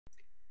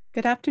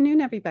Good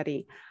afternoon,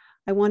 everybody.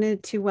 I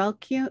wanted to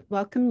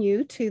welcome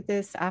you to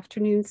this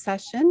afternoon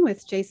session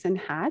with Jason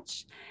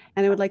Hatch,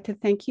 and I would like to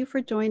thank you for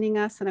joining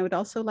us. And I would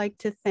also like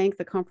to thank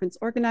the conference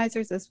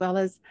organizers as well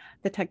as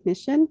the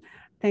technician.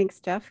 Thanks,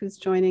 Jeff, who's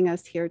joining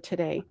us here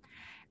today.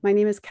 My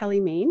name is Kelly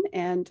Main,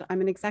 and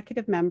I'm an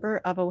executive member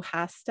of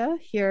OHASTA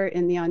here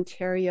in the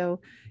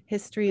Ontario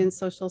History and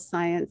Social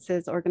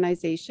Sciences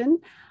organization.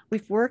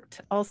 We've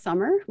worked all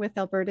summer with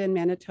Alberta and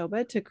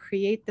Manitoba to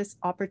create this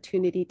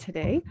opportunity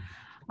today.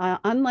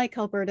 Unlike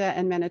Alberta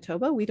and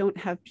Manitoba, we don't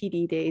have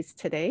PD days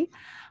today.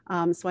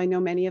 So I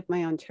know many of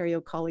my Ontario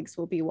colleagues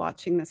will be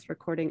watching this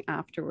recording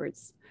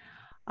afterwards.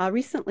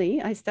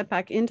 Recently, I stepped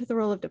back into the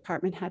role of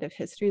Department Head of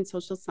History and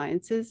Social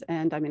Sciences,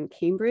 and I'm in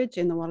Cambridge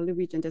in the Waterloo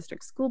Region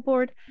District School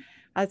Board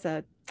as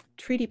a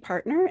treaty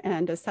partner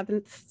and a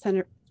seventh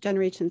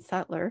generation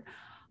settler,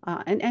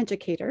 an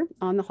educator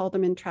on the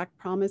Haldimand Tract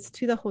Promise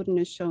to the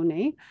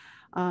Haudenosaunee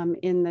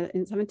in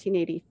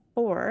 1784.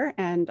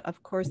 And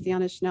of course, the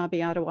Anishinaabe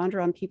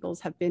Attawandaron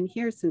peoples have been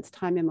here since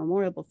time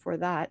immemorial before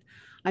that.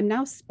 I'm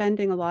now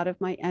spending a lot of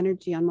my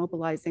energy on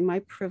mobilizing my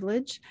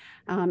privilege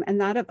and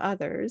that of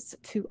others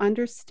to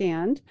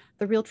understand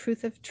the real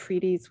truth of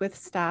treaties with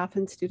staff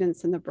and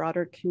students in the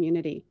broader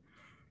community.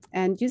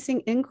 And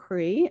using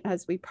inquiry,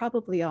 as we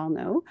probably all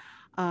know,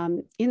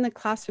 in the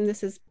classroom,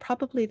 this is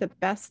probably the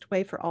best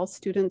way for all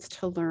students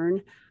to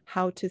learn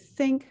how to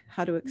think,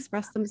 how to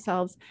express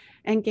themselves,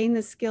 and gain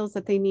the skills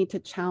that they need to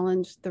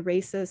challenge the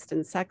racist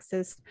and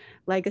sexist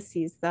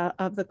legacies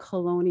of the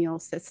colonial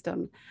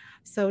system.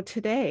 So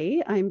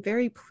today, I'm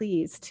very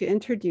pleased to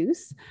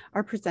introduce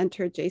our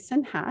presenter,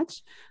 Jason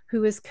Hatch,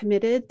 who is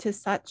committed to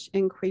such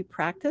inquiry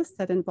practice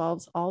that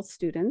involves all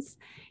students.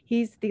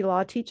 He's the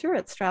law teacher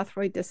at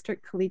Strathroy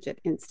District Collegiate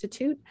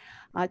Institute,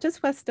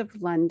 just west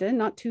of London,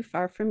 not too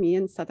far from me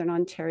in Southern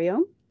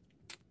Ontario.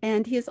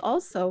 And he is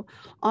also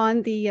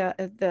on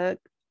the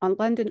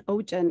London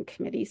OGEN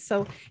committee.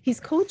 So he's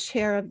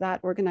co-chair of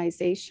that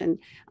organization,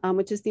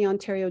 which is the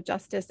Ontario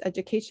Justice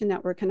Education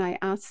Network. And I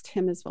asked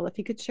him as well if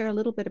he could share a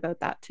little bit about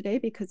that today,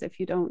 because if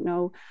you don't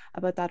know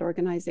about that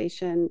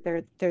organization,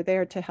 they're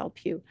there to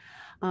help you.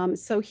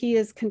 So he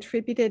has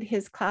contributed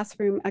his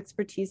classroom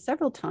expertise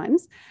several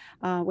times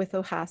with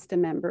OHASTA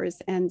members.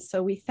 And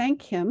so we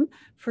thank him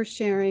for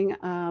sharing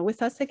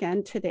with us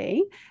again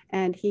today.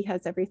 And he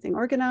has everything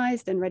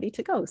organized and ready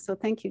to go. So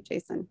thank you,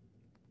 Jason.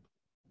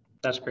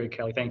 That's great,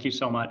 Kelly. Thank you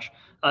so much.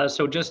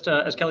 So just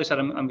as Kelly said,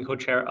 I'm the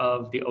co-chair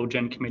of the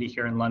OGEN committee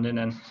here in London.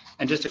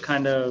 And just to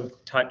kind of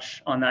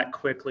touch on that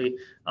quickly,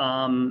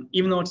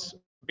 even though it's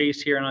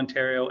based here in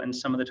Ontario and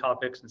some of the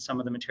topics and some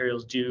of the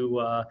materials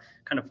do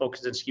kind of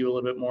focus and skew a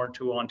little bit more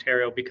to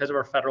Ontario because of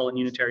our federal and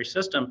unitary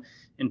system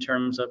in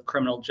terms of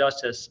criminal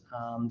justice.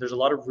 There's a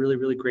lot of really,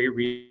 really great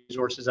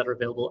resources that are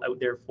available out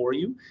there for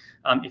you.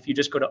 If you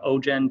just go to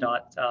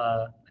ogen.ca.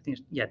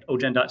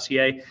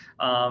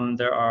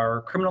 There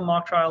are criminal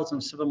mock trials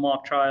and civil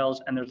mock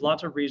trials, and there's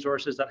lots of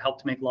resources that help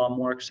to make law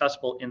more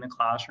accessible in the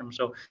classroom.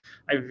 So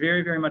I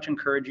very, very much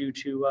encourage you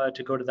to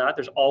go to that.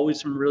 There's always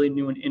some really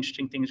new and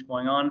interesting things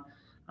going on.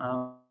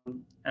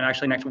 And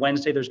actually next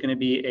Wednesday, there's going to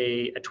be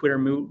a Twitter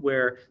moot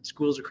where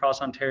schools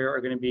across Ontario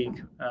are going to be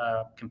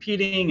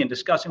competing and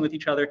discussing with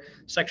each other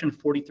Section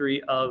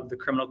 43 of the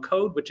Criminal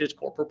Code, which is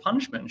corporal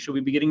punishment. Should we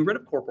be getting rid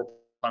of corporal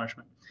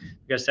punishment?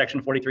 Because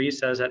Section 43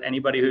 says that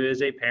anybody who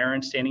is a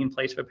parent standing in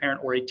place of a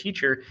parent or a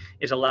teacher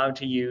is allowed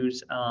to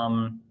use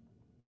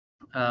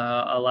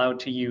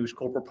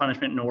corporal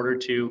punishment in order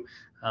to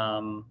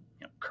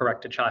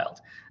correct a child.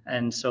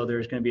 And so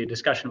there's going to be a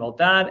discussion about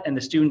that, and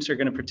the students are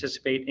going to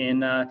participate in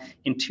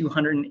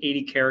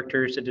 280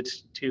 characters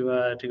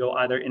to go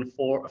either in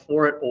for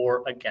it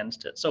or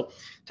against it. So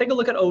take a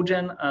look at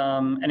OGEN,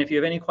 and if you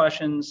have any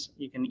questions,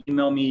 you can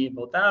email me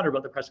about that or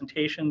about the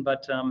presentation.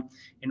 But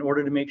in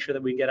order to make sure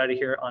that we get out of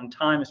here on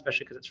time,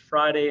 especially because it's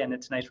Friday and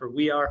it's nice where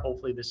we are,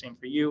 hopefully the same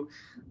for you,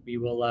 we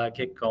will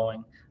get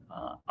going.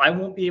 I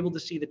won't be able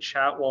to see the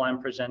chat while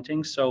I'm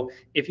presenting. So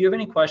if you have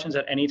any questions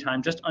at any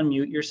time, just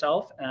unmute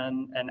yourself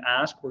and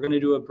ask. We're going to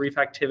do a brief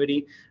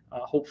activity,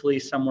 hopefully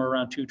somewhere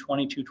around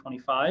 2:20,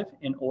 2:25,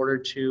 in order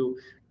to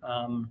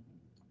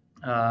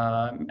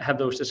have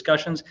those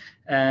discussions.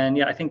 And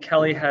yeah, I think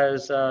Kelly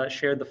has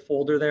shared the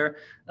folder there.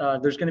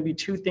 There's going to be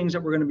two things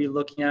that we're going to be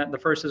looking at. The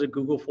first is a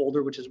Google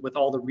folder, which is with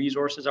all the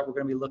resources that we're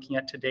going to be looking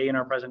at today in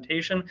our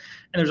presentation.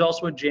 And there's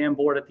also a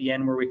Jamboard at the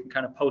end where we can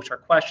kind of post our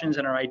questions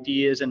and our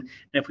ideas. And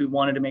if we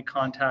wanted to make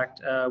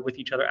contact with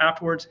each other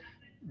afterwards,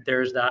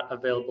 there's that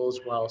available as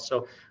well.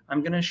 So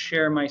I'm going to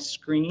share my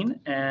screen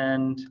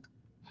and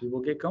we will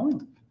get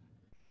going.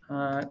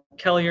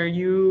 Kelly, are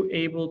you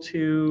able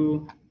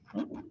to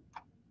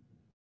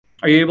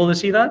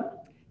see that?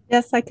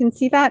 Yes, I can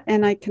see that,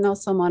 and I can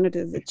also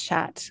monitor the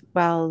chat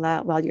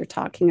while you're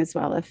talking as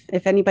well.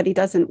 If anybody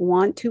doesn't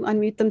want to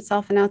unmute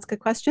themselves and ask a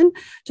question,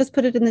 just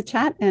put it in the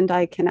chat and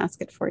I can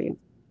ask it for you.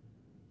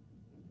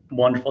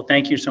 Wonderful.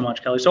 Thank you so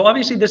much, Kelly. So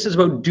obviously this is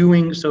about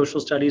doing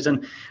social studies,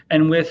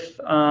 and with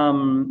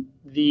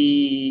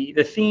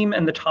the theme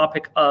and the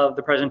topic of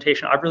the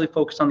presentation, I've really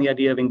focused on the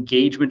idea of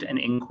engagement and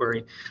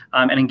inquiry,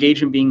 and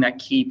engagement being that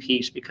key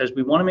piece, because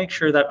we want to make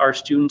sure that our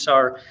students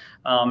are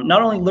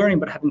not only learning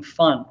but having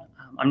fun.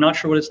 I'm not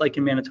sure what it's like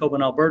in Manitoba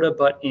and Alberta,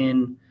 but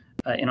in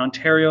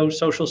Ontario,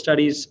 social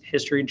studies,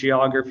 history,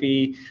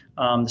 geography,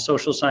 the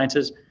social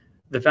sciences,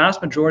 the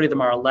vast majority of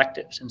them are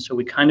electives, and so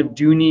we kind of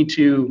do need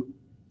to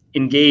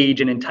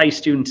engage and entice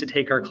students to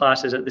take our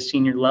classes at the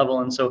senior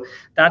level. And so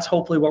that's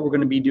hopefully what we're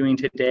going to be doing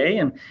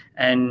today,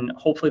 and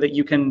hopefully that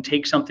you can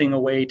take something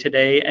away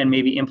today and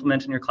maybe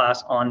implement in your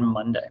class on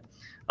Monday.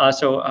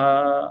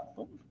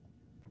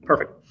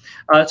 Perfect.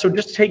 So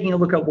just taking a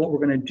look at what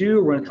we're going to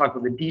do, we're going to talk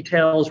about the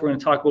details. We're going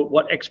to talk about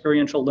what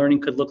experiential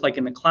learning could look like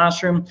in the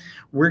classroom.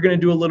 We're going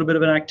to do a little bit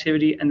of an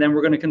activity, and then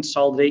we're going to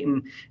consolidate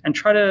and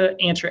try to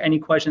answer any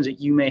questions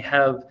that you may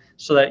have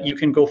so that you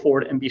can go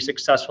forward and be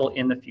successful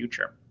in the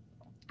future.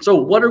 So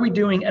what are we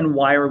doing and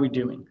why are we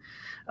doing?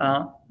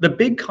 The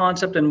big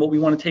concept and what we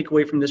want to take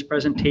away from this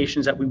presentation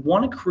is that we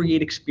want to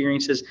create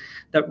experiences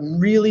that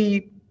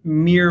really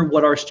mirror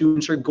what our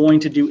students are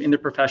going to do in their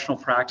professional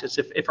practice.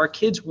 If our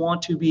kids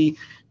want to be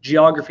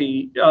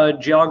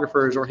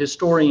geographers or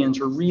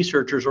historians or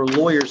researchers or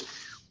lawyers,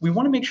 we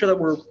want to make sure that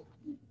we're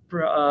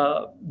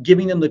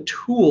giving them the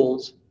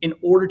tools in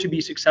order to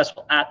be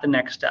successful at the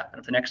next step. And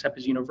if the next step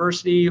is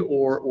university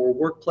or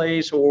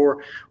workplace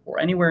or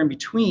anywhere in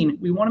between,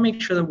 we want to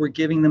make sure that we're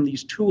giving them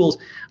these tools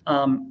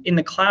in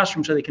the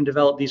classroom so they can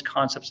develop these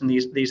concepts and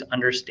these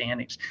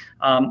understandings.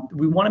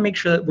 We want to make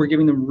sure that we're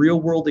giving them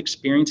real world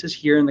experiences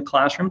here in the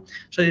classroom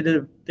so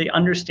that they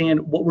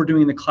understand what we're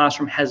doing in the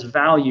classroom has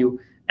value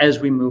as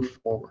we move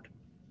forward.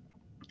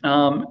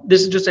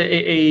 This is just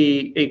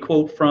a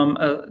quote from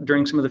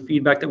during some of the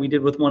feedback that we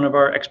did with one of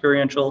our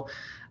experiential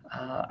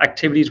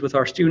activities with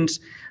our students.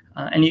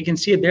 And you can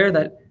see it there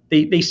that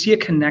they see a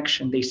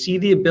connection. They see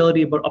the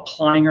ability about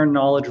applying our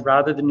knowledge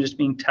rather than just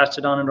being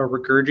tested on it or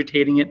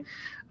regurgitating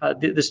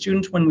it. The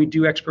students, when we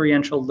do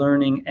experiential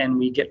learning and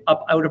we get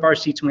up out of our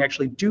seats and we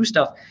actually do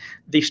stuff,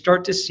 they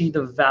start to see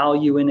the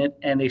value in it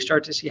and they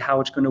start to see how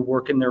it's going to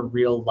work in their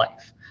real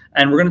life.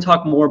 And we're going to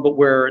talk more about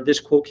where this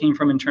quote came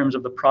from in terms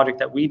of the project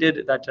that we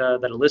did that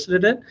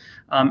elicited it,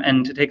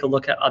 and to take a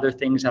look at other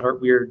things that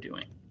we're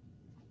doing.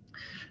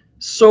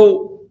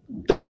 So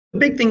the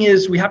big thing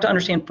is we have to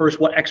understand first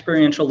what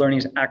experiential learning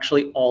is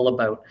actually all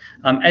about.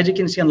 As you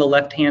can see on the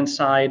left-hand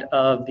side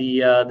of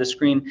the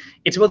screen,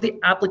 it's about the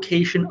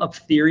application of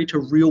theory to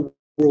real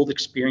world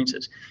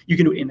experiences. You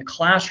can do it in the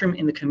classroom,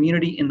 in the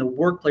community, in the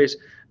workplace,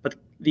 but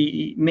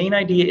the main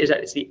idea is that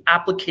it's the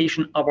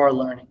application of our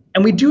learning.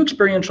 And we do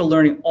experiential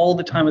learning all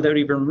the time without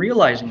even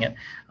realizing it.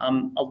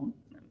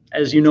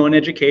 As you know, in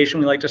education,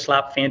 we like to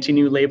slap fancy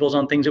new labels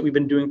on things that we've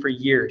been doing for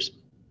years.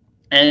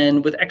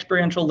 And with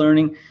experiential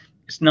learning,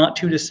 it's not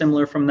too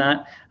dissimilar from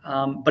that,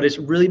 but it's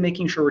really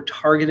making sure we're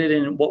targeted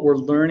in what we're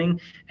learning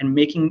and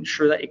making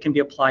sure that it can be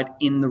applied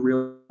in the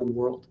real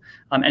world.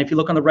 And if you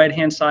look on the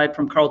right-hand side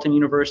from Carleton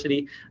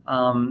University,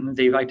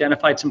 they've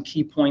identified some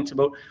key points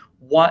about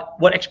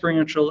what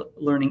experiential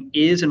learning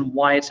is and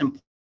why it's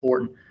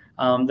important.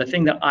 The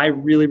thing that I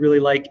really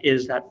like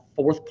is that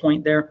fourth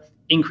point there,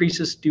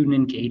 increases student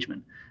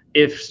engagement.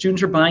 If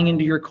students are buying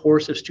into your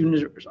course, if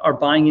students are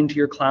buying into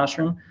your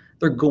classroom,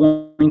 they're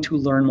going to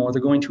learn more,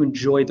 they're going to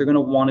enjoy it, they're going to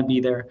want to be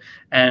there.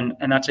 And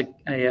that's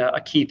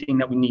a key thing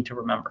that we need to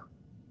remember.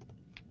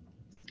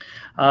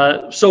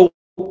 So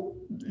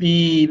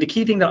the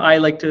key thing that I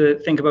like to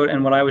think about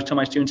and what I always tell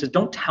my students is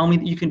don't tell me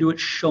that you can do it,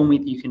 show me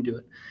that you can do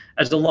it.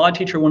 As a law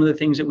teacher, one of the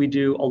things that we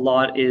do a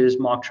lot is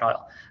mock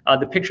trial.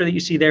 The picture that you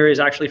see there is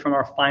actually from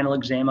our final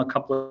exam a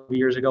couple of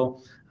years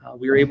ago.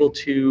 We were able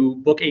to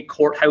book a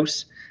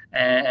courthouse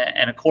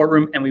and a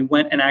courtroom, and we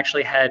went and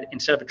actually had,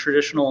 instead of a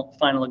traditional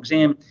final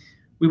exam,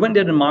 we went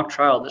and did a mock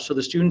trial. So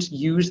the students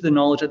used the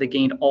knowledge that they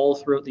gained all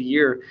throughout the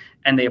year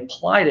and they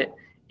applied it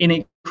in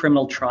a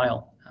criminal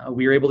trial.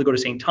 We were able to go to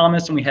St.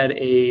 Thomas and we had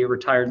a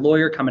retired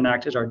lawyer come and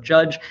act as our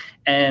judge,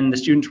 and the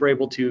students were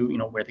able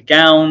to, wear the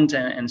gowns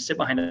and sit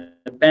behind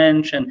a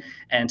bench and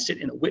sit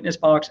in the witness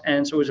box.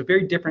 And so it was a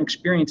very different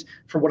experience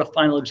for what a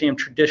final exam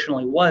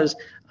traditionally was.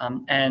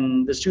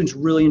 And the students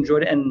really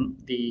enjoyed it, and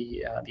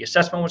the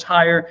assessment was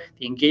higher,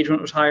 the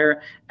engagement was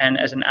higher, and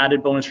as an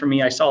added bonus for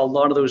me, I saw a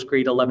lot of those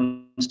grade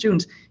 11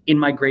 students in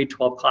my grade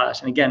 12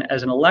 class. And again,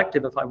 as an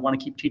elective, if I want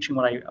to keep teaching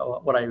what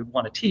I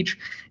want to teach,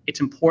 it's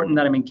important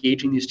that I'm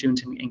engaging these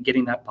students and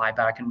getting that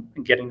buyback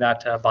and getting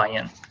that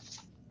buy-in.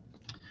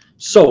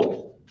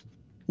 So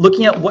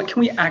looking at what can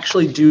we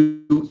actually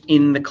do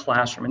in the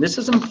classroom, and this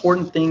is an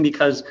important thing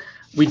because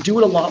we do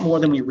it a lot more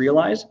than we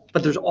realize,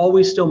 but there's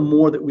always still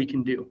more that we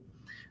can do.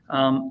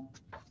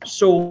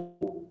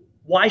 So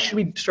why should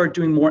we start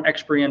doing more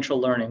experiential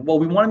learning? Well,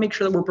 we want to make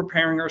sure that we're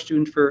preparing our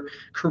students for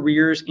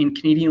careers in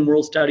Canadian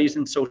World Studies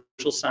and social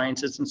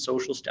sciences and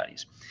social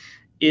studies.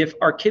 If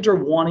our kids are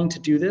wanting to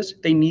do this,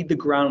 they need the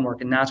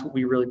groundwork, and that's what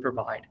we really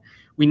provide.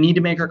 We need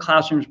to make our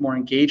classrooms more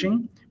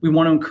engaging. We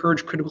want to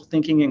encourage critical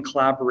thinking and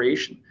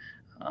collaboration.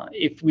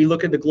 If we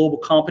look at the global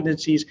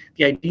competencies,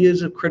 the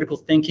ideas of critical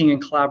thinking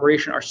and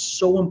collaboration are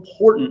so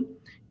important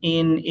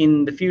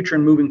in the future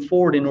and moving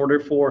forward in order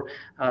for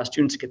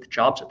students to get the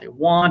jobs that they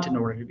want, in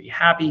order to be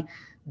happy.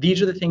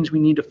 These are the things we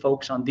need to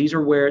focus on. These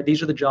are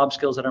the job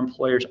skills that our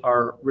employers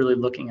are really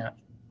looking at.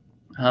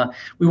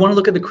 We want to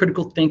look at the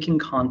critical thinking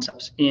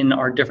concepts in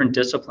our different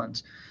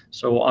disciplines.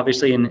 So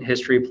obviously in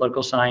history,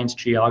 political science,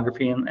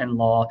 geography, and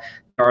law,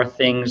 there are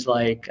things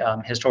like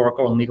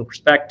historical and legal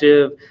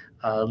perspective,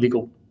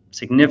 legal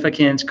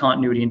significance,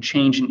 continuity and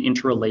change, and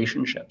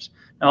interrelationships.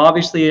 Now,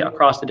 obviously,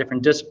 across the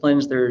different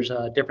disciplines, there's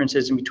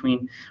differences in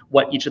between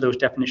what each of those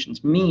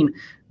definitions mean,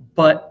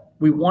 but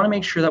we want to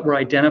make sure that we're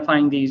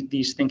identifying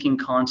these thinking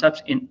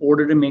concepts in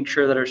order to make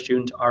sure that our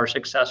students are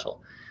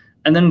successful.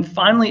 And then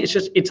finally,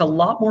 it's a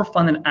lot more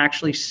fun than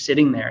actually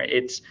sitting there.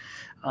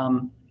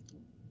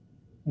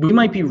 We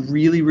might be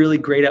really, really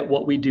great at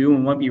what we do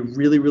and might be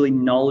really, really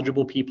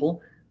knowledgeable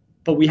people,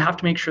 but we have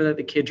to make sure that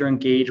the kids are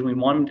engaged, and we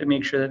want them to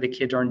make sure that the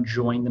kids are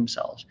enjoying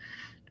themselves.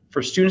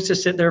 For students to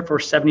sit there for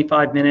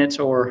 75 minutes,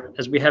 or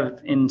as we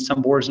have in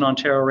some boards in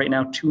Ontario right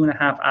now,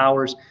 2.5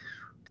 hours,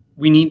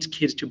 we need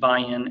kids to buy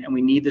in, and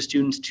we need the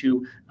students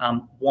to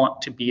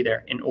want to be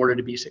there in order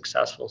to be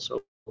successful.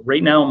 So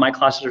right now, my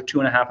classes are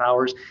 2.5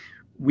 hours.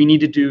 We need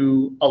to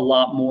do a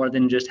lot more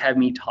than just have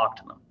me talk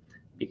to them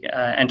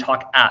and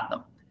talk at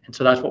them. And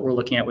so that's what we're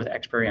looking at with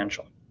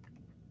experiential.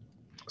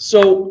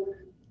 So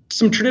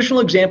some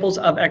traditional examples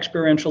of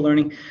experiential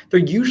learning, they're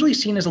usually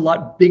seen as a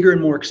lot bigger and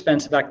more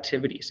expensive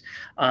activities.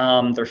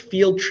 They're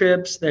field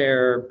trips,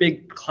 they're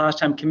big class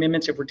time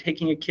commitments. If we're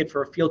taking a kid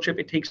for a field trip,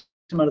 it takes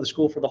them out of the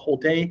school for the whole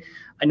day.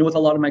 I know with a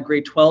lot of my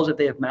grade 12s, if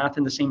they have math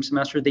in the same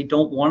semester, they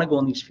don't want to go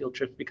on these field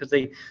trips because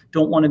they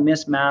don't want to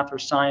miss math or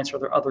science or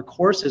their other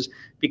courses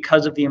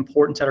because of the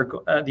important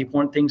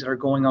things that are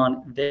going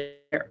on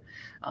there.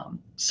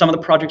 Some of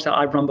the projects that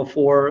I've run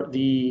before,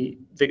 the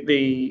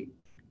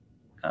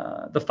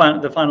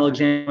final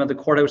exam of the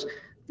courthouse,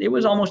 it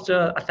was almost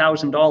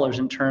 $1,000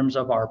 in terms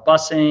of our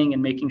busing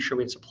and making sure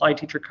we had supply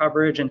teacher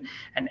coverage and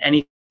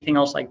anything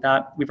else like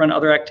that. We've run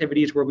other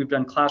activities where we've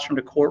done classroom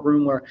to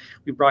courtroom, where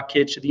we brought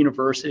kids to the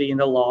university and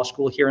the law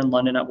school here in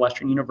London at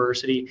Western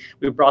University.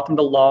 We brought them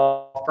to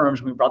law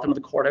firms, and we brought them to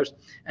the courthouse.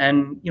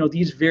 And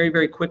these very,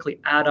 very quickly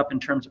add up in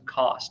terms of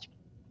cost.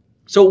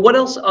 So what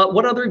else?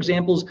 What other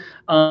examples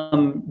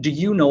do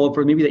you know of,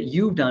 or maybe that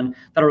you've done,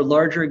 that are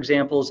larger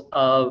examples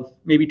of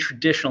maybe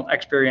traditional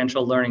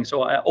experiential learning?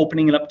 So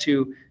opening it up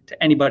to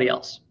anybody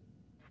else.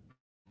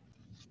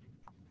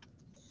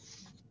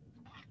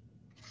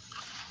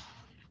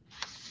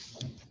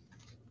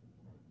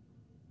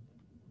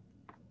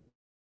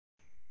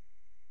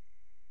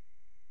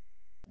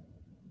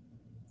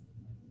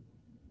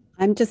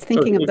 I'm just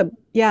thinking of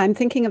I'm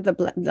thinking of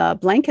the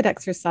blanket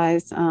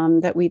exercise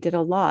that we did a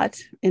lot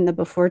in the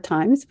before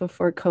times,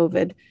 before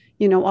COVID.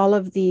 All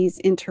of these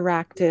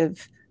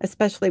interactive,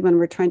 especially when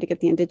we're trying to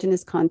get the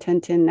Indigenous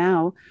content in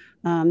now,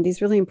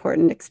 these really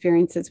important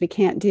experiences we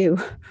can't do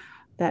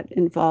that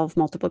involve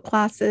multiple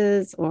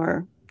classes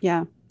or,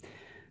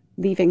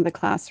 leaving the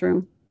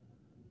classroom.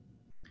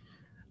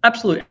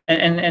 Absolutely.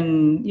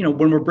 And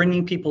when we're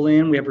bringing people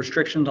in, we have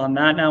restrictions on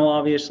that now,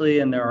 obviously,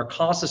 and there are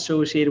costs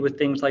associated with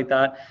things like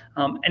that.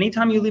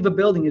 Anytime you leave a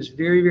building is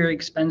very, very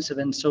expensive.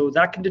 And so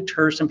that can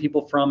deter some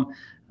people from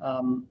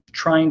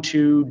trying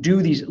to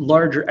do these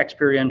larger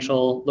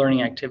experiential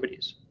learning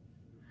activities.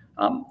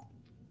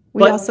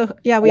 We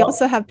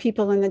also have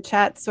people in the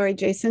chat. Sorry,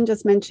 Jason,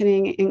 just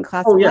mentioning in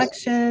class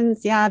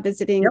elections. Yes.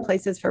 Visiting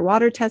places for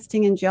water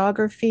testing and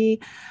geography.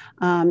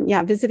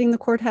 Visiting the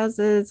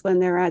courthouses when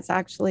there is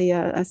actually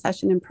a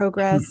session in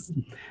progress,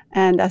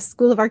 and a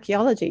school of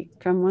archaeology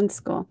from one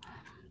school.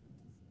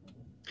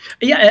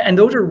 Yeah, and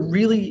those are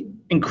really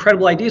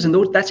incredible ideas, and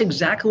that's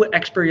exactly what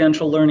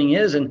experiential learning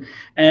is.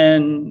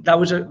 And that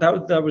was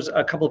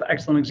a couple of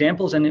excellent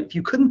examples. And if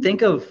you couldn't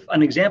think of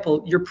an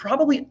example, you're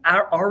probably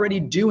already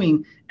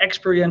doing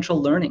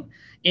experiential learning.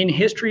 In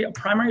history, a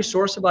primary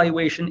source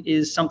evaluation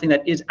is something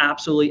that is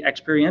absolutely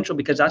experiential,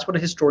 because that's what a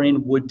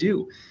historian would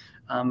do.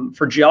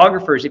 For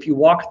geographers, if you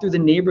walk through the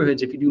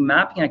neighborhoods, if you do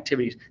mapping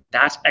activities,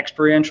 that's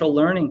experiential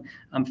learning.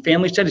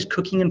 Family studies,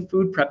 cooking and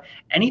food prep,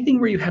 anything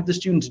where you have the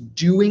students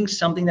doing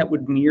something that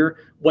would mirror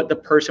what the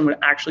person would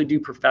actually do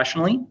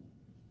professionally,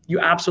 you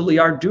absolutely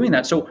are doing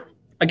that. So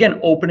again,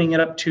 opening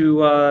it up to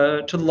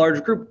the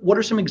larger group, what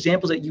are some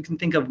examples that you can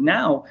think of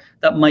now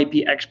that might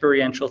be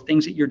experiential,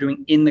 things that you're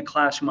doing in the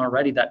classroom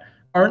already that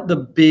aren't the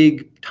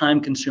big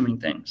time-consuming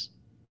things?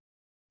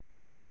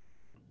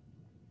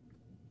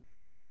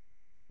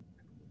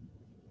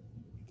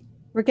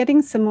 We're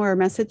getting some more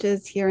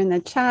messages here in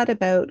the chat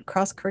about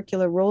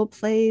cross-curricular role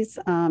plays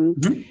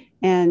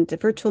and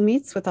virtual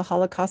meets with a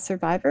Holocaust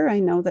survivor.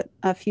 I know that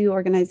a few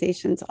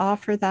organizations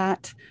offer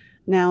that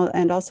now,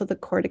 and also the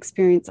court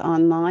experience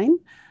online.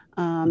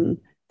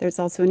 There's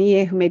also an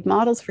EA who made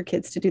models for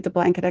kids to do the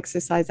blanket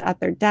exercise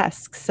at their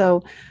desks.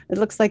 So it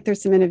looks like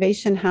there's some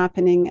innovation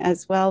happening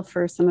as well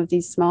for some of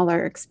these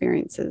smaller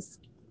experiences.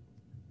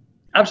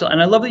 Absolutely.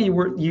 And I love that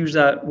you use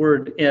that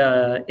word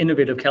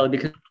innovative, Kelly,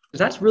 because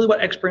that's really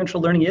what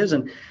experiential learning is.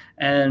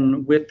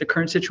 And with the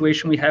current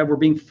situation we have, we're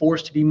being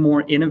forced to be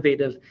more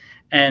innovative.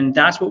 And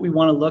that's what we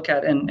want to look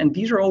at. And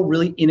these are all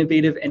really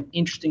innovative and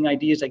interesting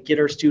ideas that get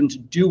our students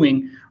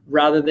doing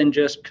rather than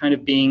just kind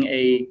of being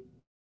a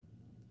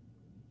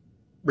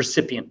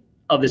recipient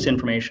of this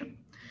information.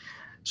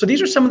 So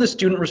these are some of the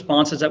student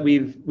responses that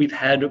we've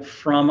had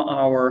from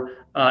our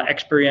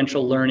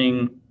experiential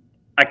learning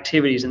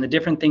activities and the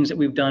different things that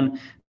we've done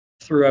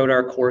throughout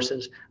our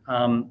courses.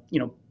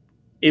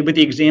 With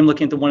the exam,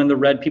 looking at the one in the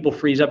red, people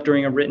freeze up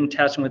during a written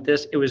test, and with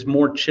this, it was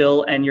more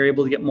chill, and you're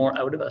able to get more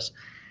out of us.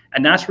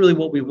 And that's really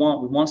what we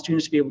want. We want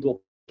students to be able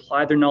to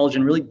apply their knowledge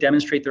and really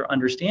demonstrate their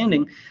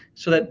understanding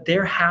so that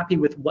they're happy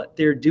with what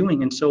they're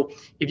doing. And so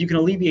if you can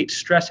alleviate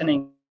stress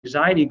and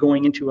anxiety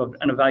going into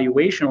an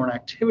evaluation or an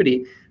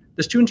activity,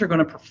 the students are going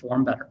to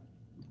perform better.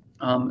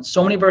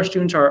 So many of our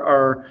students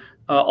are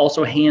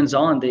also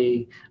hands-on.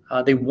 They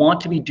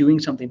want to be doing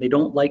something. They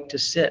don't like to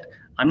sit.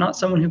 I'm not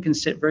someone who can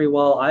sit very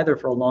well either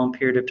for a long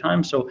period of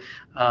time. So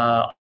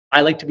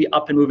I like to be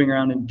up and moving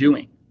around and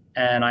doing.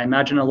 And I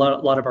imagine a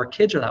lot of our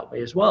kids are that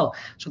way as well.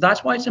 So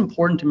that's why it's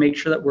important to make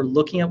sure that we're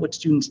looking at what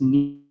students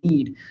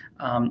need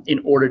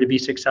in order to be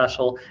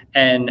successful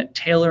and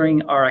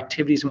tailoring our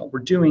activities and what we're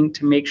doing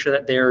to make sure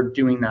that they're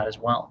doing that as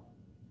well.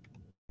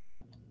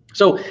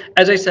 So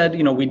as I said,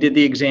 we did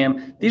the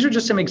exam. These are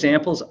just some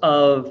examples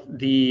of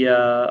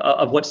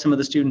of what some of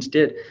the students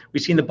did. We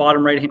see in the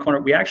bottom right-hand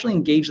corner, we actually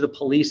engaged the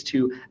police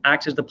to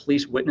act as the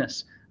police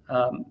witness.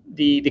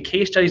 The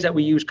case studies that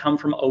we use come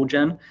from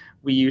OGEN.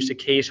 We used a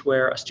case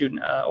where a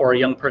student or a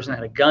young person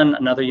had a gun.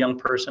 Another young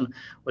person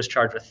was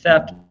charged with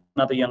theft.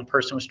 Another young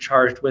person was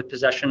charged with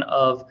possession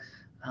of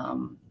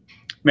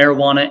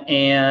marijuana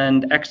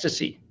and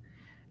ecstasy.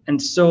 And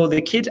so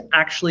the kids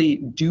actually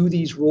do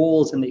these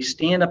roles and they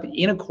stand up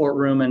in a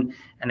courtroom and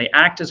they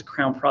act as a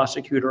Crown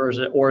prosecutor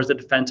or as a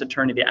defense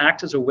attorney. They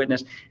act as a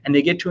witness and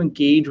they get to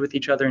engage with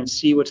each other and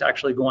see what's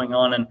actually going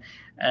on.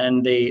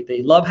 And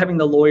they love having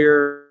the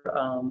lawyer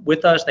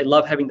with us. They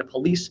love having the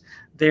police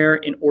there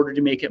in order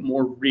to make it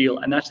more real.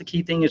 And that's the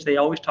key thing, is they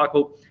always talk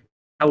about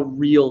how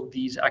real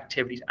these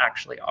activities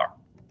actually are.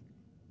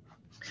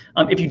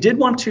 If you did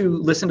want to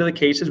listen to the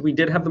cases, we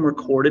did have them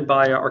recorded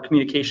by our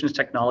communications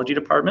technology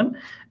department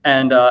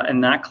and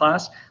in that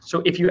class.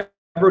 So if you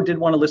ever did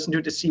want to listen to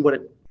it to see what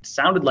it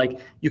sounded like,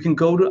 you can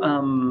go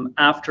to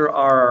after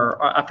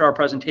our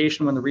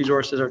presentation when the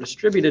resources are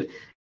distributed,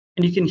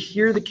 and you can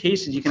hear the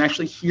cases. You can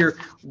actually hear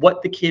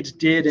what the kids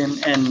did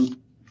and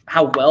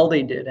how well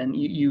they did, and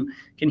you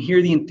can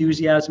hear the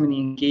enthusiasm and the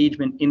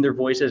engagement in their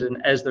voices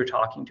and as they're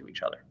talking to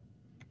each other.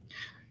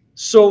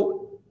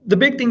 So the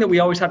big thing that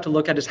we always have to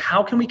look at is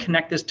how can we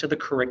connect this to the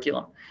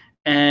curriculum?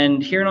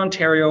 And here in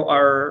Ontario,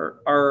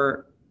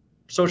 our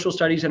social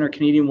studies and our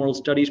Canadian World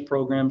Studies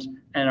programs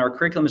and our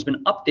curriculum has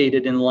been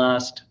updated in the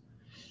last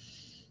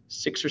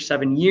 6 or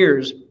 7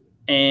 years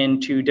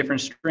into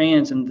different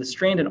strands. And the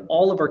strand in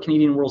all of our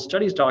Canadian World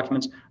Studies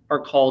documents are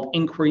called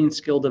Inquiry and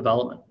Skill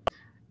Development.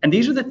 And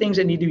these are the things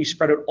that need to be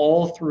spread out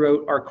all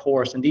throughout our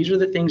course. And these are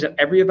the things that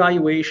every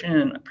evaluation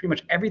and pretty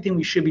much everything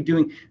we should be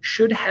doing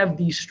should have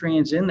these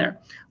strands in there.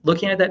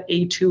 Looking at that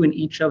A2 in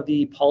each of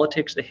the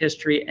politics, the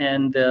history,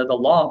 and the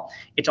law,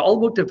 it's all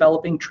about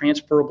developing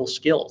transferable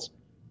skills.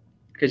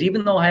 Because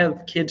even though I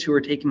have kids who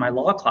are taking my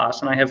law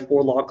class, and I have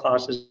 4 law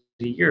classes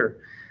a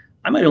year,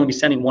 I might only be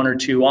sending 1 or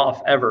 2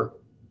 off ever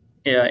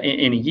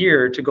in a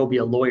year to go be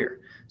a lawyer.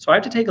 So I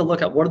have to take a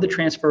look at what are the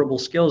transferable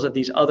skills that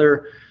these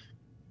other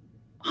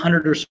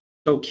 100 or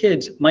so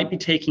kids might be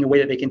taking away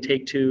that they can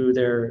take to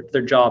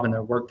their job and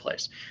their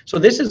workplace. So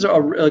this is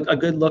a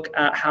good look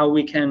at how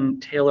we can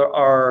tailor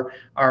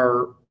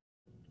our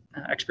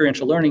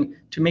experiential learning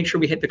to make sure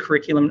we hit the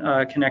curriculum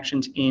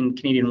connections in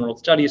Canadian World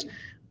Studies.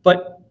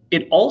 But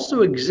it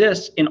also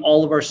exists in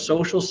all of our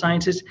social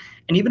sciences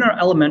and even our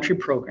elementary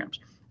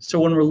programs. So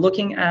when we're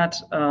looking at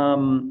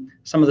some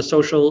of the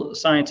social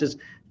sciences,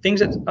 things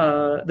that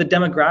the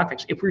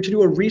demographics, if we were to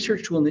do a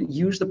research tool and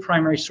use the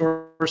primary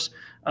source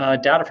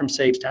data from,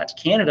 say, Stats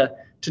Canada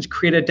to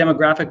create a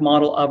demographic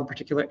model of a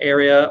particular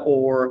area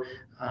or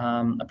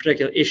a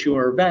particular issue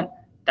or event,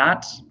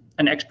 that's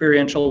an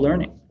experiential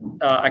learning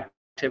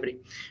activity.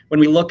 When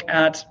we look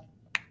at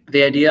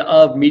the idea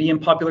of media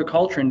and popular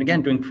culture, and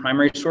again, doing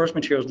primary source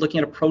materials, looking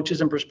at approaches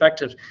and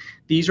perspectives,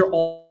 these are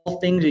all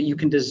things that you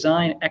can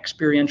design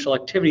experiential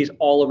activities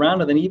all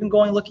around it. And even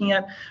looking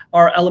at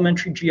our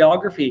elementary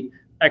geography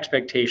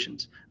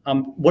expectations.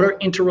 What are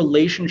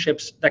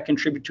interrelationships that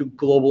contribute to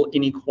global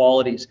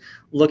inequalities?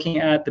 Looking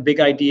at the big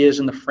ideas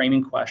and the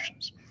framing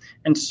questions.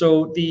 And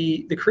so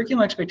the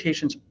curriculum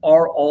expectations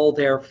are all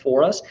there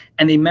for us,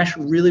 and they mesh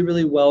really,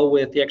 really well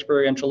with the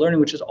experiential learning,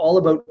 which is all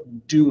about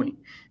doing,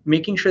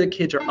 making sure the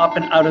kids are up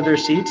and out of their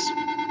seats.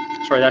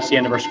 Sorry, that's the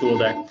end of our school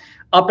day.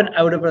 Up and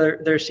out of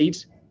their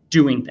seats,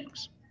 doing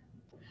things.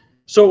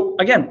 So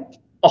again,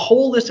 a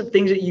whole list of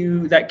things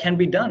that can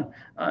be done.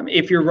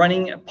 If you're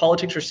running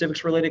politics or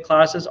civics related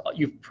classes,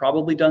 you've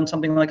probably done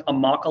something like a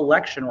mock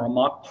election or a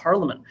mock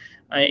parliament.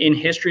 In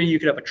history, you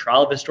could have a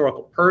trial of a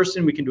historical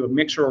person. We can do a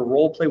mix or a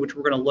role play, which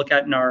we're going to look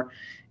at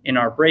in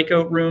our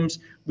breakout rooms.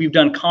 We've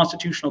done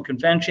constitutional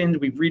conventions.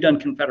 We've redone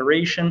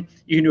Confederation.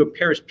 You can do a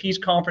Paris Peace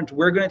Conference.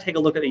 We're going to take a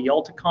look at a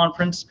Yalta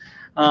Conference,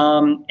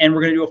 and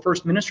we're going to do a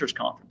First Ministers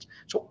Conference.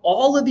 So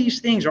all of these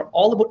things are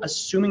all about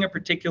assuming a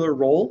particular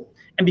role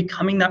and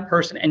becoming that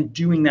person and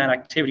doing that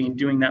activity and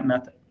doing that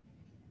method.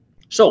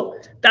 So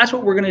that's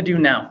what we're going to do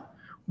now.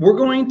 We're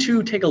going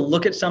to take a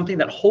look at something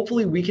that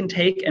hopefully we can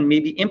take and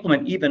maybe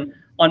implement even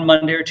on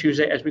Monday or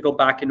Tuesday as we go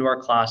back into our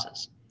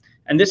classes.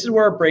 And this is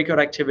where our breakout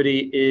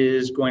activity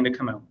is going to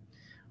come out.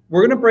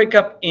 We're going to break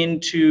up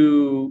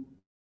into,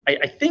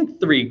 I think,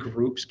 3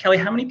 groups. Kelly,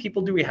 how many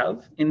people do we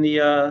have in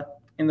the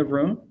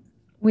room?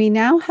 We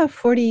now have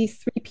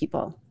 43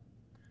 people.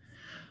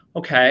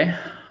 Okay.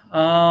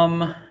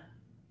 Then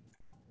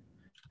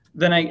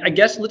I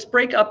guess let's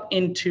break up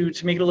into,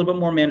 to make it a little bit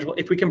more manageable,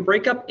 if we can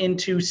break up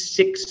into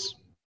six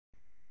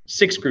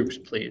groups,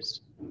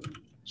 please.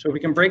 So if we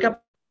can break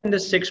up into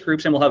 6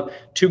 groups, and we'll have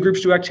 2 groups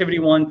do activity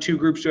 1, 2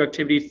 groups do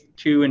activity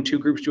 2, and 2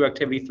 groups do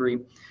activity 3.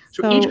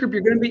 So each group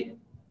you're going to be.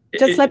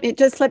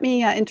 Just let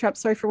me interrupt.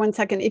 Sorry for 1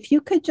 second. If you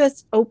could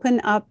just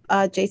open up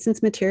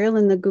Jason's material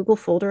in the Google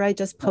folder I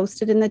just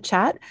posted in the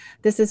chat.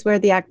 This is where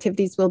the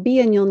activities will be,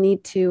 and you'll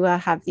need to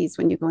have these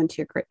when you go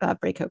into your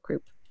breakout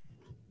group.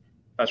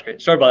 That's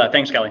great. Sorry about that.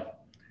 Thanks, Kelly.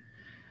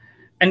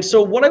 And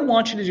so what I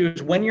want you to do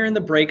is when you're in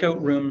the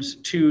breakout rooms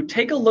to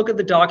take a look at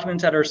the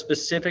documents that are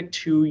specific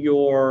to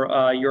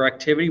your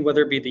activity,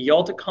 whether it be the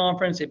Yalta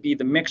conference, it be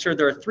the mixer.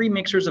 There are 3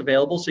 mixers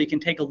available, so you can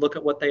take a look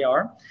at what they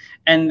are.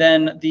 And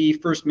then the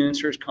First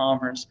Ministers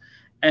Conference.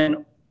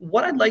 And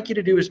what I'd like you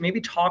to do is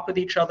maybe talk with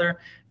each other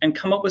and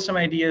come up with some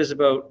ideas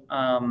about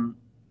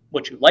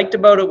what you liked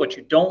about it, what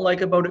you don't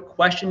like about it,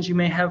 questions you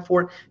may have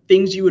for it,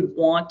 things you would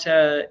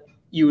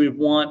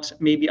want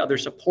maybe other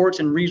supports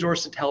and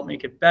resources to help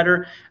make it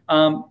better,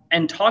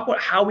 and talk about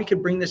how we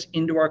could bring this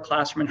into our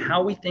classroom and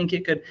how we think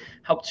it could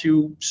help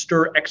to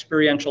stir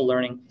experiential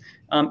learning.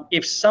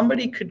 If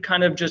somebody could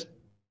kind of just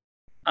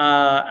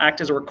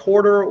act as a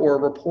recorder or a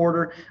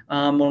reporter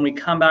when we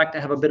come back to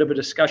have a bit of a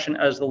discussion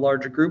as the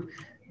larger group,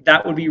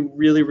 that would be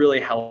really, really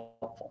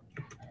helpful.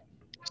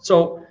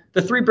 So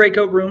the 3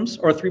 breakout rooms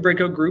or 3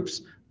 breakout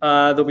groups,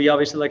 there'll be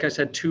obviously, like I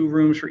said, 2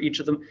 rooms for each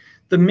of them.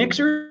 The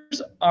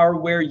mixers are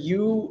where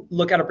you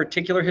look at a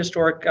particular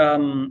historic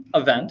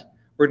event.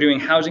 We're doing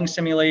housing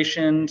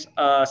simulations,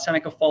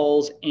 Seneca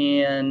Falls,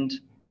 and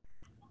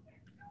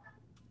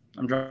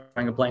I'm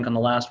drawing a blank on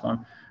the last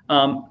one.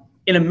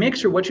 In a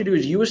mixer, what you do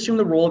is you assume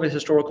the role of a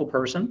historical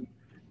person,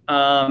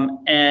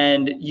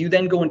 and you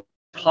then go and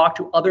talk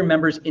to other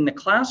members in the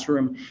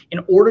classroom in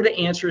order to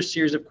answer a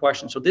series of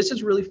questions. So this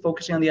is really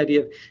focusing on the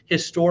idea of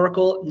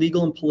historical,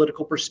 legal, and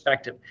political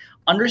perspective,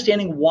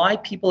 understanding why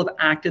people have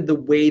acted the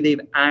way they've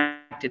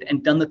acted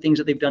and done the things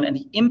that they've done and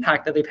the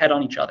impact that they've had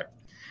on each other.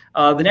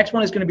 The next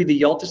one is going to be the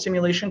Yalta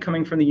simulation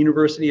coming from the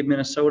University of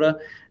Minnesota.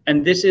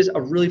 And this is a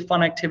really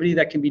fun activity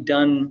that can be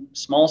done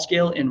small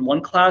scale in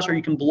one class, or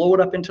you can blow it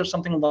up into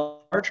something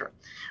larger,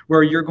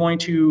 where you're going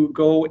to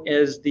go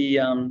as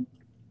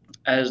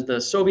the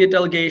Soviet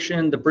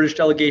delegation, the British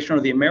delegation, or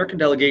the American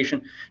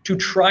delegation to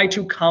try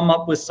to come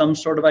up with some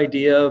sort of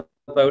idea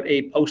about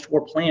a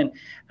post-war plan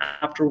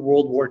after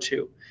World War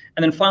II.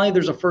 And then finally,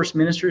 there's a First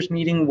Ministers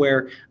meeting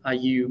where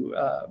you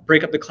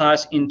break up the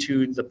class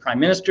into the Prime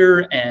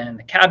Minister and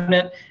the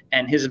Cabinet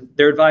and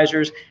their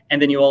advisors.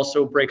 And then you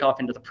also break off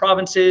into the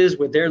provinces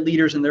with their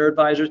leaders and their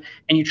advisors.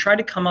 And you try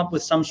to come up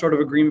with some sort of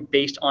agreement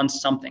based on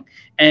something.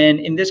 And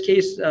in this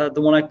case, the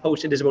one I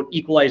posted is about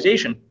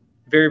equalization.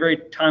 Very, very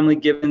timely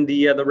given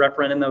the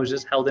referendum that was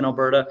just held in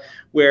Alberta,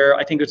 where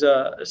I think it was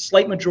a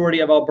slight majority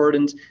of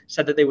Albertans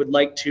said that they would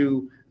like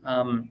to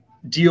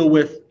deal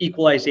with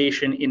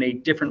equalization in a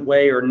different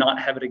way or not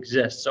have it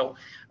exist. So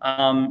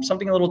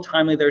something a little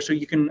timely there. So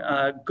you can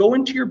go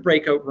into your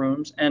breakout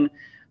rooms and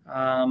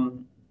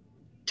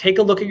take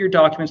a look at your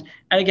documents.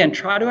 And again,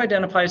 try to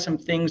identify some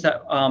things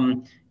that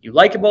you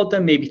like about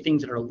them, maybe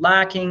things that are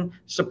lacking,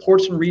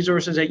 supports and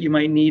resources that you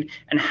might need,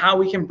 and how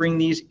we can bring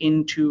these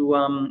into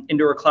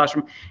our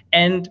classroom.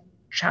 And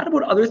chat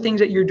about other things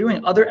that you're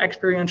doing, other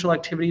experiential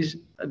activities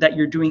that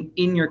you're doing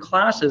in your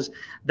classes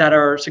that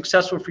are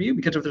successful for you,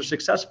 because if they're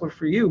successful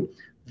for you,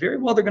 very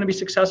well, they're going to be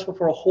successful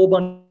for a whole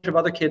bunch of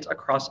other kids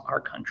across our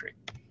country.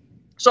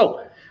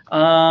 So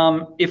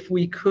if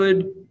we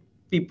could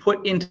be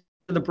put into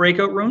the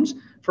breakout rooms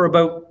for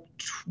about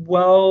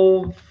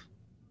 12,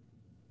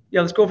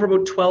 let's go for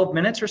about 12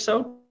 minutes or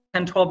so,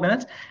 10, 12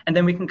 minutes, and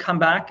then we can come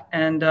back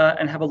and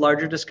have a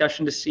larger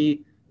discussion to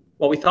see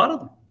what we thought of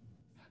them.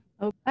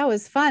 Oh, that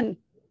was fun.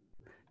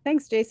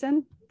 Thanks,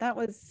 Jason. That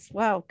was,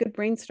 wow, good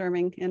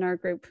brainstorming in our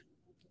group.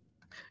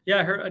 Yeah,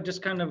 I heard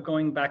just kind of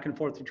going back and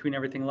forth between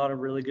everything, a lot of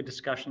really good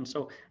discussion.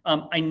 So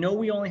I know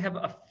we only have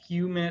a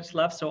few minutes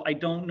left, so I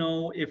don't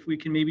know if we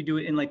can maybe do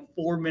it in like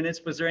 4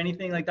 minutes. Was there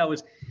anything like that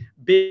was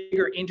big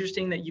or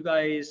interesting that you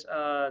guys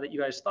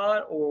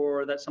thought,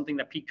 or that's something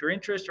that piqued your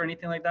interest or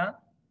anything like that?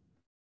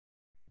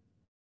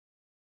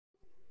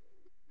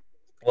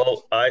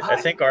 Well, I Hi.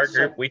 think our So,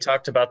 group, we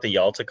talked about the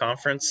Yalta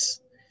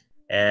conference,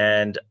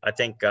 and I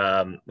think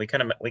we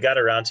got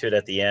around to it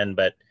at the end,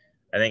 but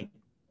I think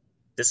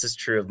this is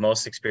true of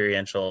most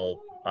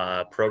experiential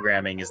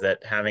programming, is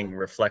that having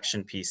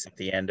reflection piece at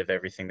the end of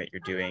everything that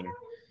you're doing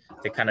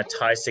that kind of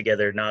ties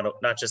together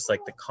not just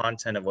like the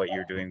content of what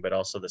you're doing, but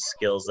also the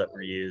skills that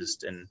were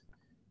used, and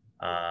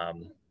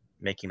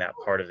making that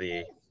part of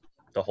the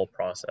whole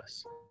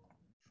process.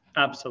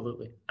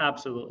 Absolutely.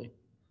 Absolutely.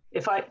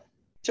 if I,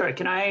 sorry,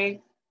 can I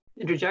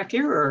interject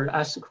here or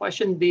ask a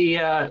question? We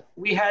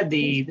had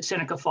the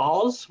Seneca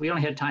Falls. We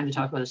only had time to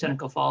talk about the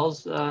Seneca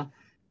Falls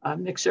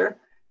mixer.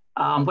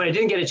 What I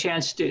didn't get a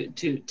chance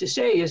to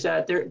say is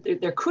that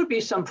there could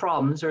be some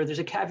problems, or there's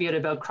a caveat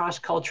about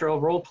cross-cultural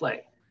role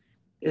play,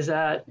 is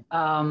that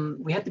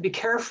we have to be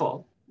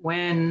careful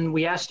when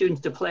we ask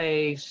students to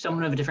play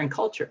someone of a different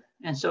culture.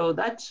 And so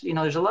that's,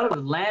 there's a lot of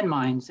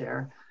landmines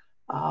there,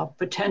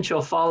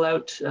 potential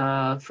fallout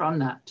from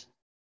that.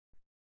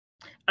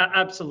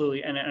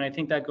 Absolutely, and I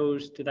think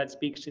that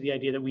speaks to the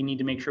idea that we need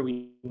to make sure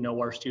we know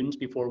our students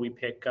before we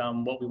pick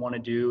what we want to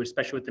do,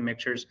 especially with the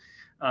mixers,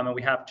 and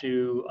we have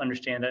to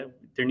understand that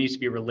there needs to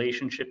be a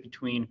relationship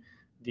between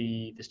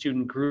the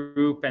student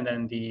group and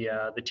then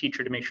the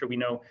teacher to make sure we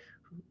know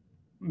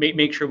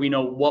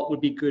what would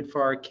be good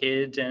for our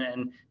kids,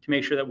 and to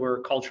make sure that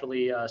we're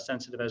culturally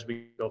sensitive as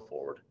we go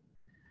forward.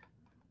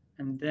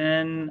 And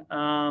then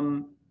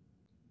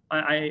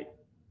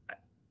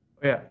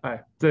Yeah,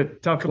 hi. It's a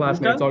tough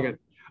last minute. It's all good.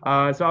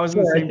 So I was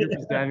in the same group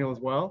as Daniel as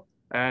well.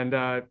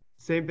 And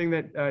same thing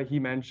that he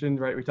mentioned,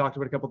 right? We talked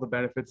about a couple of the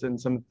benefits and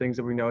some things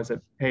that we noticed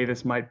that, hey,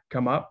 this might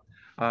come up.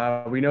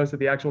 We noticed that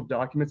the actual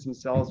documents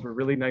themselves were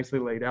really nicely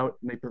laid out,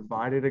 and they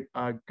provided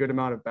a good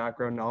amount of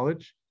background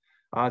knowledge.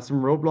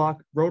 Some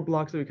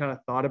roadblocks that we kind of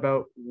thought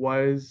about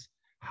was,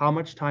 how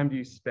much time do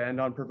you spend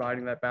on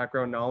providing that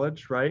background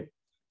knowledge, right?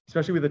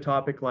 Especially with a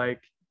topic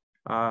like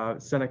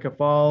Seneca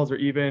Falls, or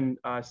even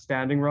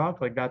Standing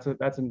Rock. Like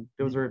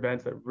those are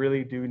events that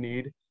really do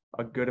need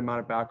a good amount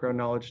of background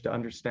knowledge to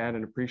understand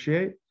and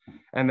appreciate.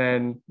 And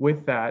then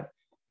with that,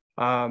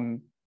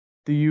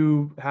 do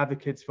you have the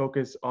kids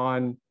focus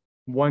on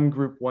one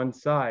group, one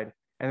side,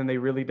 and then they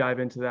really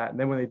dive into that? And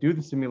then when they do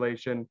the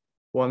simulation,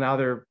 well, now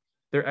they're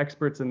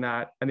experts in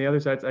that, and the other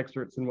side's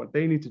experts in what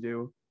they need to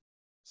do.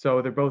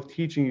 So they're both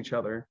teaching each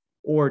other.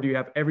 Or do you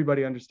have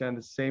everybody understand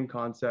the same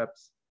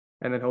concepts,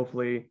 and then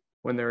hopefully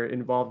when they're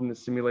involved in the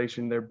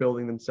simulation, they're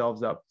building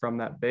themselves up from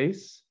that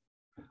base?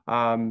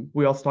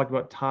 We also talked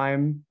about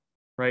time,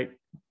 right?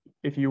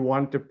 If you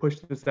want to push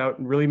this out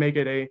and really make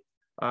it a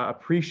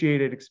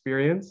appreciated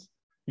experience,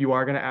 you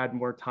are going to add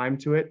more time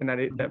to it, and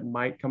that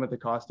might come at the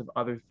cost of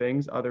other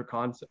things, other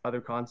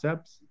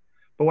concepts.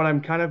 But what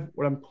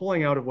I'm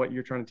pulling out of what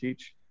you're trying to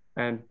teach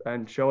and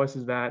show us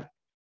is that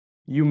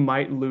you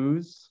might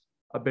lose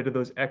a bit of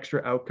those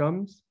extra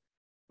outcomes,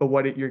 but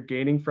what you're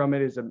gaining from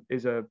it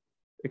is a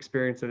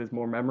experience that is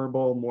more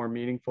memorable, more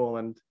meaningful,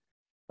 and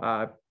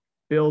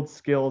build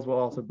skills while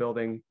also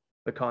building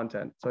the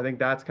content. So I think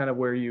that's kind of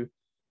where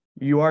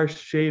you are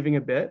shaving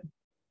a bit,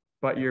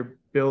 but you're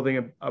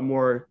building a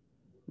more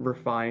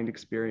refined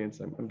experience.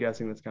 I'm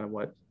guessing that's kind of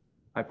what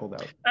I pulled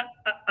out.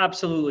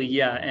 Absolutely,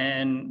 yeah.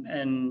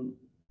 And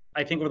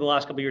I think over the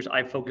last couple of years,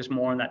 I've focused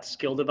more on that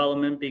skill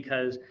development,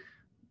 because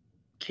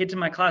kids in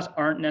my class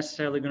aren't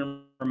necessarily going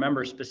to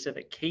remember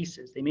specific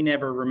cases. They may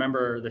never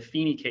remember the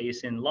Feeney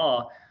case in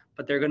law,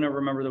 but they're going to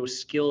remember those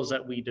skills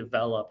that we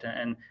developed.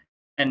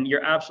 And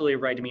you're absolutely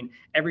right. I mean,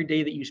 every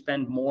day that you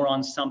spend more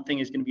on something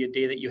is going to be a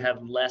day that you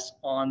have less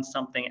on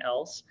something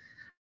else.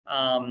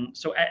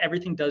 So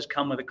everything does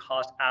come with a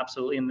cost,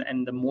 absolutely.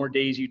 And the more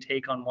days you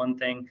take on one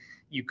thing,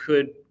 you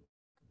could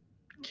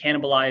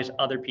cannibalize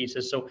other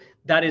pieces. So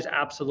that is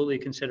absolutely a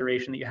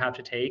consideration that you have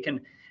to take.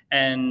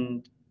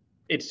 And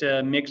it's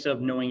a mix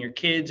of knowing your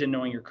kids and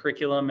knowing your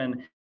curriculum,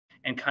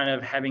 and kind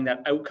of having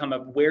that outcome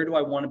of where do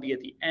I want to be at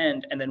the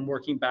end, and then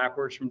working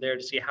backwards from there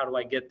to see how do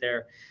I get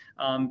there.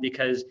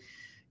 Because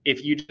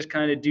if you just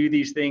kind of do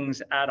these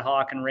things ad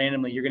hoc and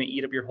randomly, you're going to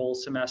eat up your whole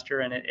semester,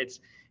 and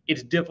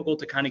it's difficult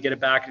to kind of get it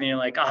back. And you're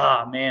like,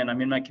 man,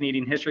 I'm in my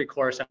Canadian history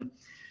course, and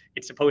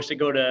it's supposed to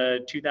go to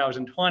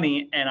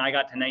 2020, and I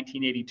got to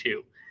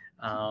 1982.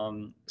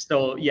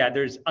 So yeah,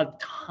 there's a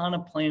ton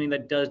of planning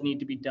that does need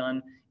to be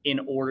done in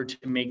order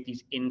to make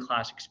these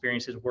in-class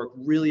experiences work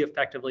really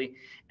effectively,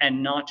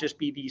 and not just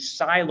be these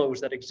silos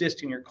that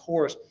exist in your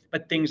course,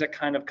 but things that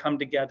kind of come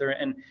together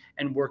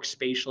and work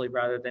spatially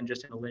rather than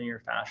just in a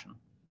linear fashion.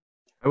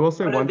 I will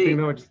say one thing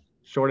though, just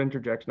short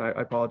interjection, I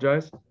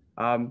apologize.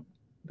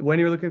 When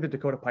you're looking at the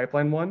Dakota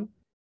Pipeline one,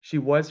 she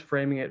was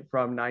framing it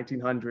from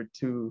 1900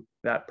 to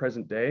that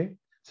present day.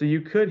 So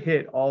you could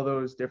hit all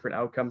those different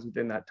outcomes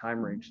within that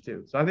time range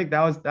too. So I think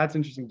that's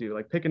interesting to do,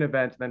 like pick an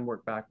event and then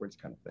work backwards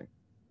kind of thing.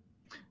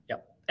 Yeah.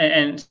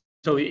 And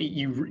so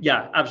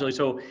yeah, absolutely.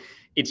 So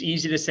it's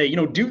easy to say,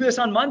 do this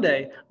on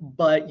Monday,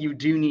 but you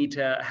do need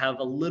to have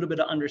a little bit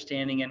of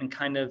understanding and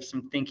kind of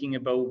some thinking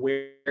about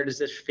where does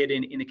this fit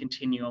in the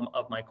continuum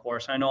of my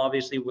course. I know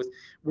obviously with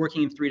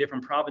working in 3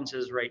 different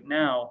provinces right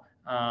now,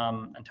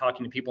 and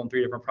talking to people in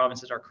 3 different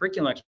provinces, our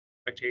curriculum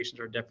expectations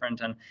are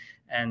different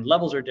and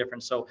levels are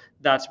different. So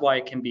that's why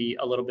it can be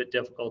a little bit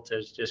difficult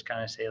to just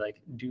kind of say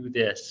like, do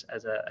this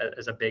as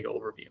a big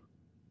overview.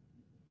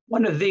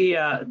 One of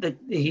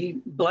the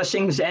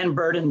blessings and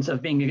burdens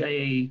of being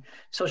a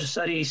social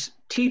studies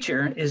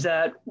teacher is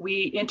that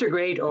we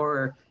integrate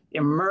or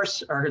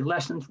immerse our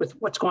lessons with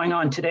what's going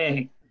on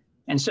today.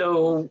 And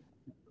so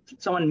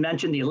someone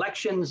mentioned the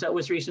elections that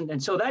was recent. And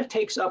so that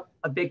takes up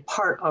a big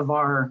part of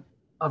our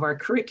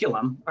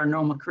curriculum, our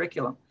normal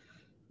curriculum.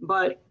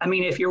 But I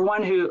mean, if you're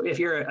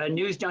a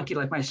news junkie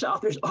like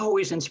myself, there's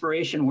always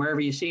inspiration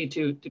wherever you see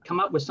to come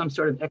up with some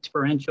sort of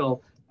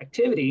experiential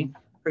activity.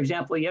 For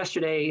example,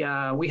 yesterday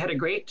we had a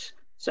great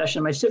session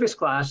in my civics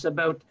class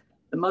about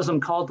the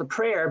Muslim call to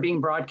prayer being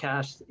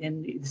broadcast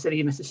in the city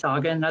of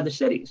Mississauga and other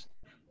cities.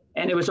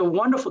 And it was a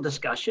wonderful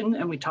discussion.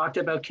 And we talked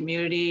about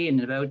community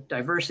and about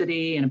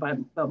diversity and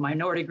about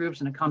minority groups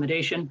and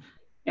accommodation.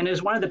 And it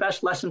was one of the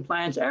best lesson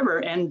plans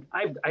ever. And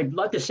I'd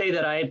love to say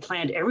that I had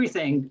planned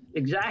everything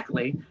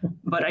exactly,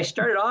 but I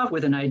started off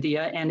with an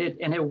idea and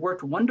it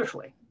worked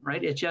wonderfully,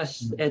 right? You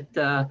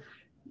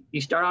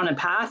start on a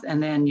path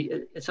and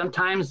then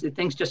sometimes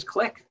things just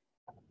click.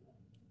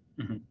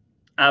 Mm-hmm.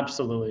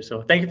 Absolutely.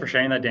 So thank you for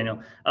sharing that,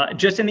 Daniel.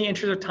 Just in the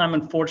interest of time,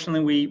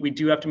 unfortunately, we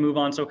do have to move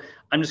on. So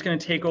I'm just going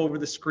to take over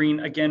the screen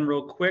again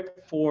real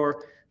quick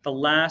for the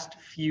last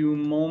few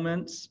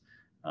moments.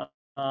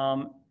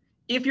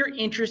 If you're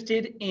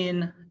interested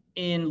in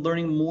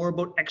learning more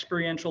about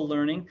experiential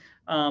learning,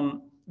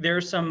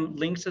 there's some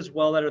links as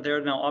well that are there.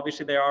 Now,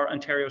 obviously, they are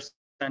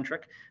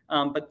Ontario-centric,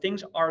 but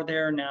things are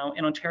there now.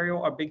 In Ontario,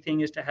 our big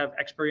thing is to have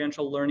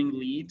experiential learning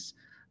leads.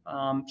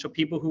 So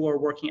people who are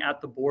working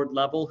at the board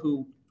level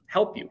who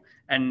help you.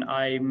 And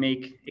I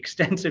make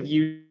extensive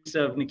use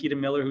of Nikita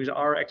Miller, who's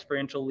our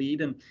experiential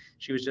lead. And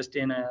she was just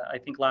in, I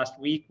think last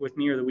week with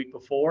me or the week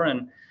before.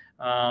 And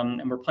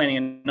we're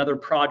planning another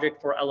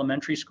project for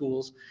elementary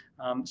schools.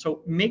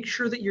 So make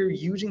sure that you're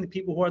using the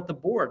people who are at the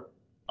board.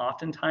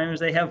 Oftentimes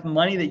they have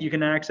money that you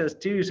can access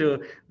to, so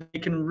they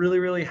can really,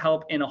 really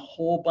help in a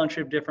whole bunch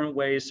of different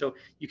ways. So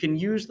you can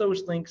use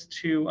those links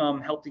to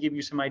help to give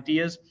you some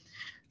ideas.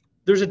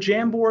 There's a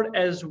Jamboard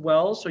as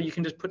well, so you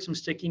can just put some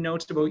sticky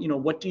notes about,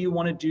 what do you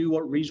want to do,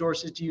 what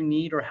resources do you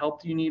need or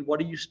help do you need, what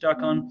are you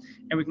stuck on,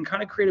 and we can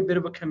kind of create a bit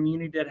of a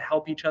community to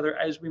help each other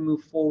as we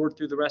move forward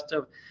through the rest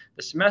of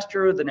the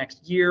semester, the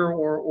next year,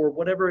 or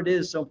whatever it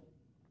is. So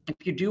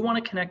if you do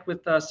want to connect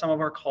with some of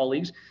our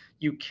colleagues,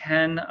 you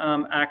can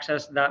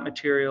access that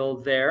material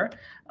there.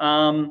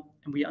 And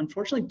we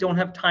unfortunately don't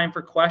have time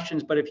for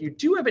questions, but if you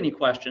do have any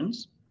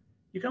questions,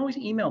 you can always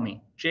email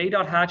me,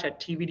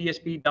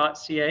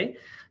 j.hatch@tvdsb.ca.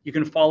 You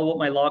can follow what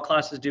my law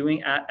class is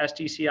doing at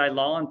SDCI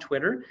Law on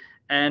Twitter.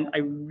 And I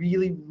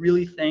really,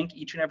 really thank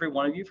each and every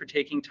one of you for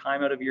taking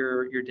time out of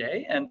your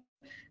day and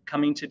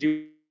coming to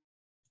do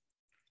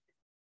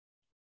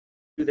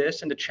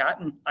this and to chat.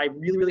 And I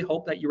really, really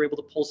hope that you were able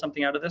to pull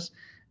something out of this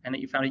and that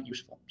you found it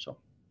useful. So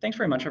thanks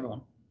very much,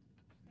 everyone.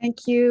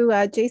 Thank you,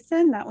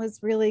 Jason. That was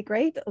really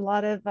great. A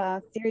lot of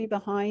theory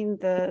behind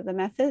the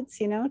methods,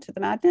 to the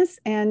madness.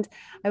 And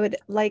I would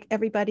like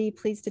everybody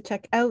please to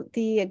check out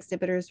the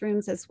exhibitors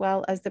rooms as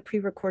well as the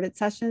pre-recorded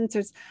sessions.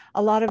 There's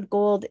a lot of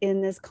gold in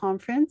this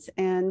conference,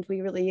 and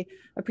we really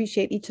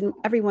appreciate each and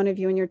every one of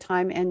you and your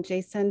time. And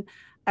Jason,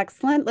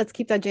 excellent. Let's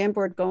keep that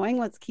Jamboard going.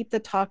 Let's keep the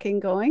talking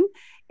going.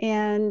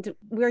 And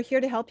we're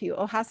here to help you.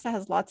 OHASA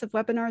has lots of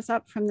webinars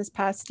up from this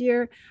past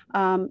year.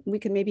 We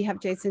could maybe have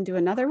Jason do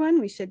another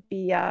one. We should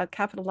be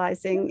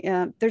capitalizing.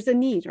 There's a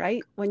need,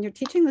 right? When you're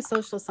teaching the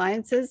social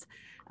sciences,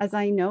 as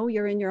I know,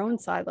 you're in your own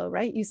silo,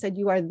 right? You said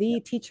you are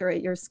the teacher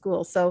at your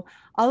school. So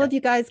all of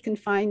you guys can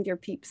find your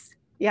peeps.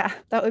 Yeah,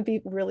 that would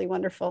be really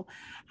wonderful.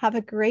 Have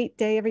a great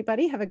day,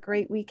 everybody. Have a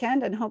great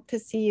weekend and hope to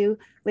see you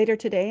later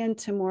today. And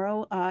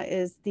tomorrow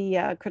is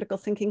the Critical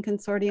Thinking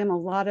Consortium, a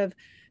lot of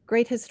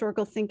great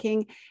historical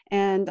thinking.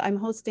 And I'm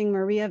hosting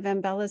Maria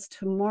Van Bellis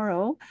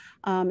tomorrow.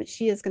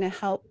 She is going to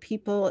help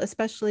people,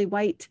 especially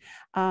white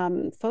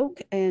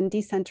folk, in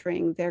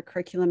decentering their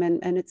curriculum.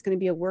 And it's going to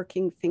be a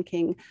working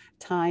thinking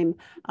time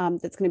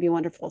that's going to be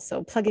wonderful.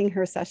 So plugging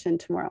her session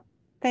tomorrow.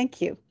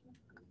 Thank you.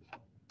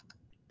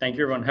 Thank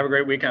you, everyone. Have a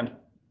great weekend.